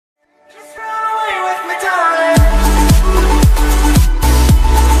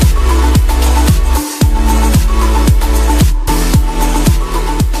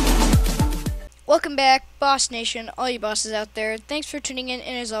Boss Nation, all you bosses out there, thanks for tuning in,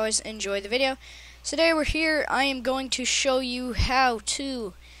 and as always, enjoy the video. Today we're here, I am going to show you how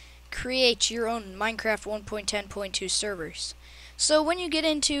to create your own Minecraft 1.10.2 servers. So when you get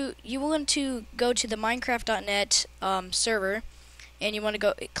into, you want to go to the Minecraft.net server, and you want to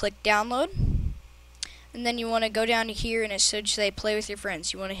go click download, and then you want to go down to here, and it should say play with your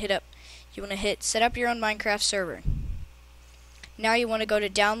friends. You want to hit set up your own Minecraft server. Now you want to go to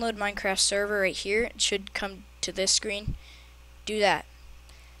download Minecraft server right here. It should come to this screen. Do that.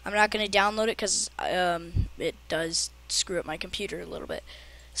 I'm not going to download it because it does screw up my computer a little bit.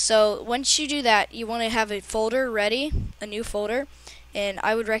 So once you do that, you want to have a folder ready, a new folder, and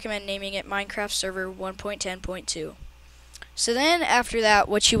I would recommend naming it Minecraft Server 1.10.2. So then after that,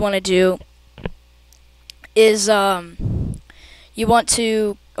 what you want to do is you want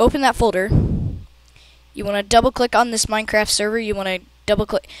to open that folder. You want to double click on this Minecraft server. You want to double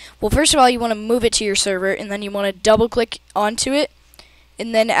click. Well, first of all, you want to move it to your server, and then you want to double click onto it.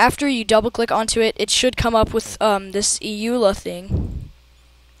 And then after you double click onto it, it should come up with this EULA thing.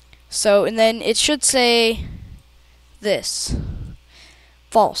 So, and then it should say this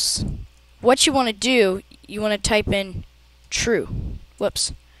false. What you want to do, you want to type in true.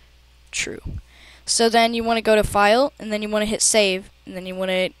 Whoops, true. So then you want to go to file, and then you want to hit save, and then you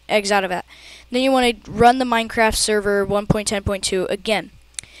want to exit out of that. Then you want to run the Minecraft server 1.10.2 again.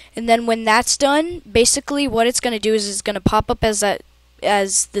 And then when that's done, basically what it's going to do is it's going to pop up as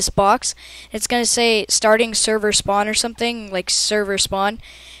this box. It's going to say starting server spawn or something, like server spawn.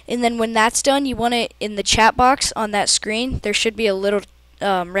 And then when that's done, you want to, in the chat box on that screen, there should be a little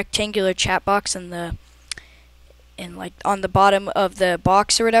rectangular chat box on the bottom of the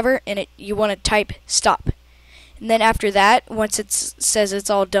box or whatever, and you want to type stop. And then after that, once it says it's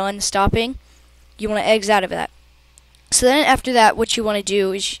all done stopping, you want to exit out of that. So then after that, what you want to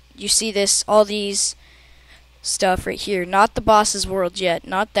do is you see this, all these stuff right here, not the boss's world yet,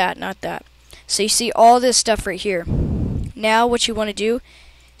 not that. So you see all this stuff right here. Now what you want to do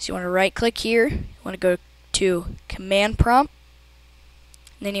is you want to right click here, you want to go to command prompt,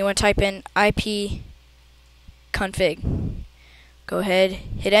 and then you want to type in IP config. Go ahead,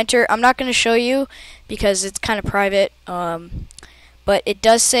 hit enter. I'm not going to show you because it's kind of private, but it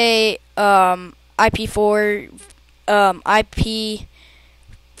does say IP4,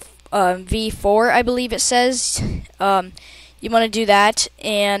 V4, I believe it says. You want to do that,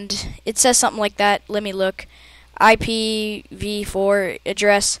 and it says something like that. Let me look. IPv4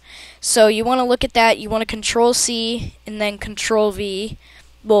 address. So you want to look at that. You want to Control C and then Control V.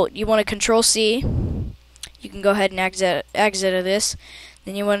 Well, you want to Control C. You can go ahead and exit of this.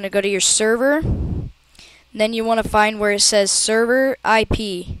 Then you want to go to your server. And then you want to find where it says server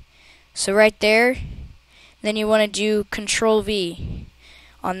IP. So right there. Then you want to do Control V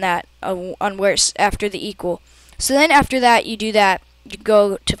on that, on where it's after the equal. So then after that, you do that. You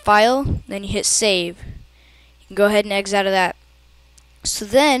go to File, then you hit Save. You can go ahead and exit out of that. So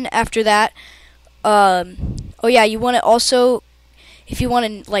then after that, oh yeah, you want to also, if you want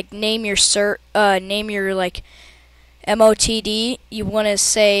to like name your like MOTD, you want to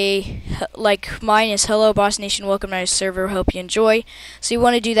say, like mine is hello boss nation, welcome to my server, hope you enjoy. So you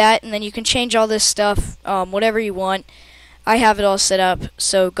want to do that, and then you can change all this stuff, whatever you want. I have it all set up,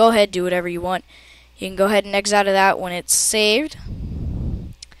 so go ahead, do whatever you want. You can go ahead and exit out of that when it's saved.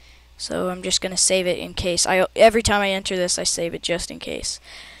 So I'm just going to save it in case. Every time I enter this, I save it just in case.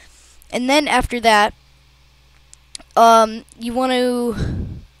 And then after that, you want to,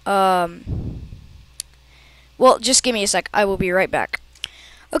 well, just give me a sec. I will be right back.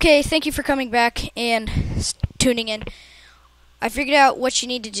 Okay, thank you for coming back and tuning in. I figured out what you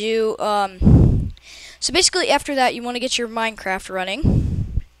need to do. So basically, after that, you want to get your Minecraft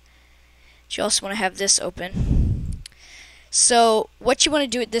running. You also want to have this open. So what you want to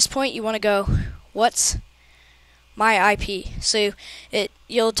do at this point, you want to go, what's my IP? So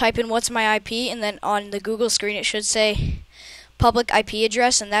you'll type in what's my IP, and then on the Google screen it should say public IP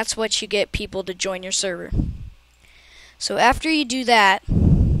address, and that's what you get people to join your server. So after you do that,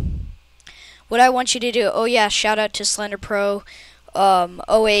 what I want you to do, oh yeah, shout out to Slender Pro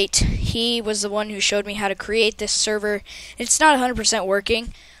 08. He was the one who showed me how to create this server. It's not 100%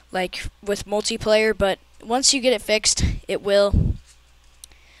 working, like with multiplayer, but once you get it fixed, it will.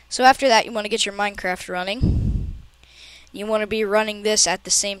 So after that, you want to get your Minecraft running. You want to be running this at the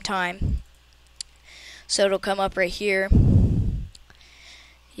same time. So it'll come up right here.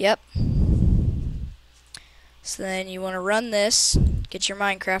 Yep. So then you want to run this, get your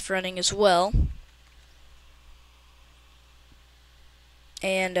Minecraft running as well.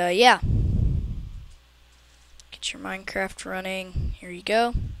 And yeah. Get your Minecraft running. Here you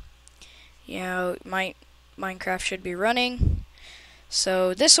go. You know, it might Minecraft should be running.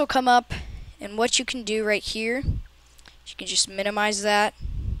 So this will come up, and what you can do right here, you can just minimize that.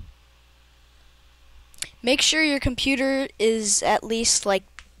 Make sure your computer is at least like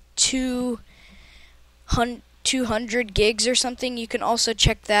 200 gigs or something. You can also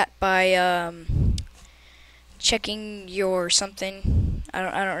check that by checking your something. I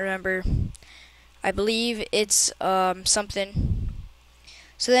don't remember. I believe it's something.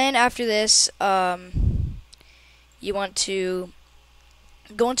 So then after this, you want to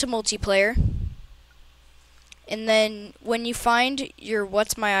go into multiplayer, and then when you find your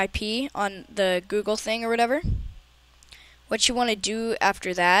what's my IP on the Google thing or whatever, what you want to do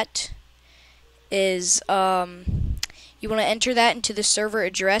after that is you want to enter that into the server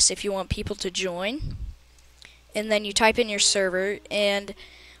address if you want people to join, and then you type in your server and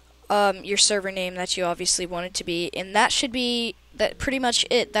your server name that you obviously want it to be, and that should be pretty much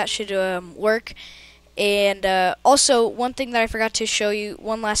it. That should work. And also, one thing that I forgot to show you,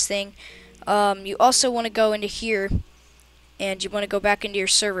 one last thing, you also want to go into here, and you want to go back into your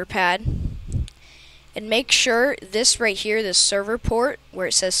server pad, and make sure this right here, this server port, where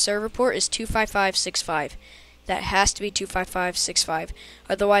it says server port, is 25565. That has to be 25565.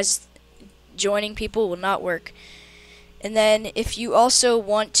 Otherwise, joining people will not work. And then if you also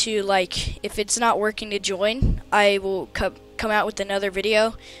want to, like, if it's not working to join, I will come out with another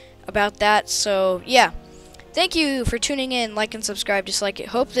video about that. So yeah, thank you for tuning in. Like and subscribe, dislike it.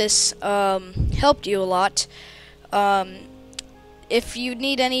 Hope this helped you a lot. If you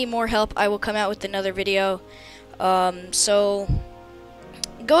need any more help, I will come out with another video. So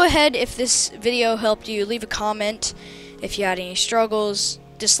go ahead, if this video helped you, leave a comment if you had any struggles.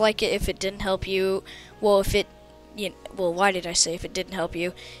 Dislike it if it didn't help you. Well, why did I say if it didn't help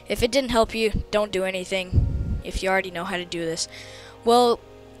you? If it didn't help you, don't do anything if you already know how to do this. Well,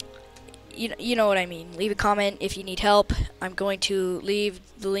 you know what I mean. Leave a comment if you need help. I'm going to leave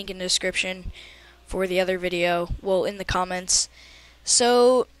the link in the description for the other video, well, in the comments.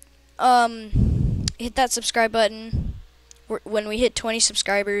 So hit that subscribe button. When we hit 20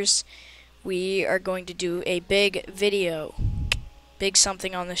 subscribers, we are going to do a big video, big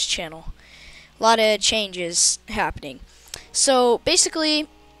something on this channel. A lot of changes happening. So basically,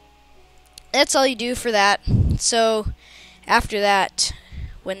 that's all you do for that. So after that,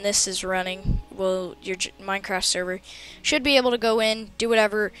 when this is running, well, your Minecraft server should be able to go in, do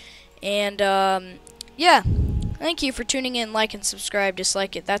whatever, and yeah, thank you for tuning in. Like and subscribe,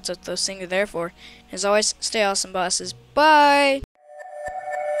 dislike it, that's what those things are there for. As always, stay awesome, bosses. Bye!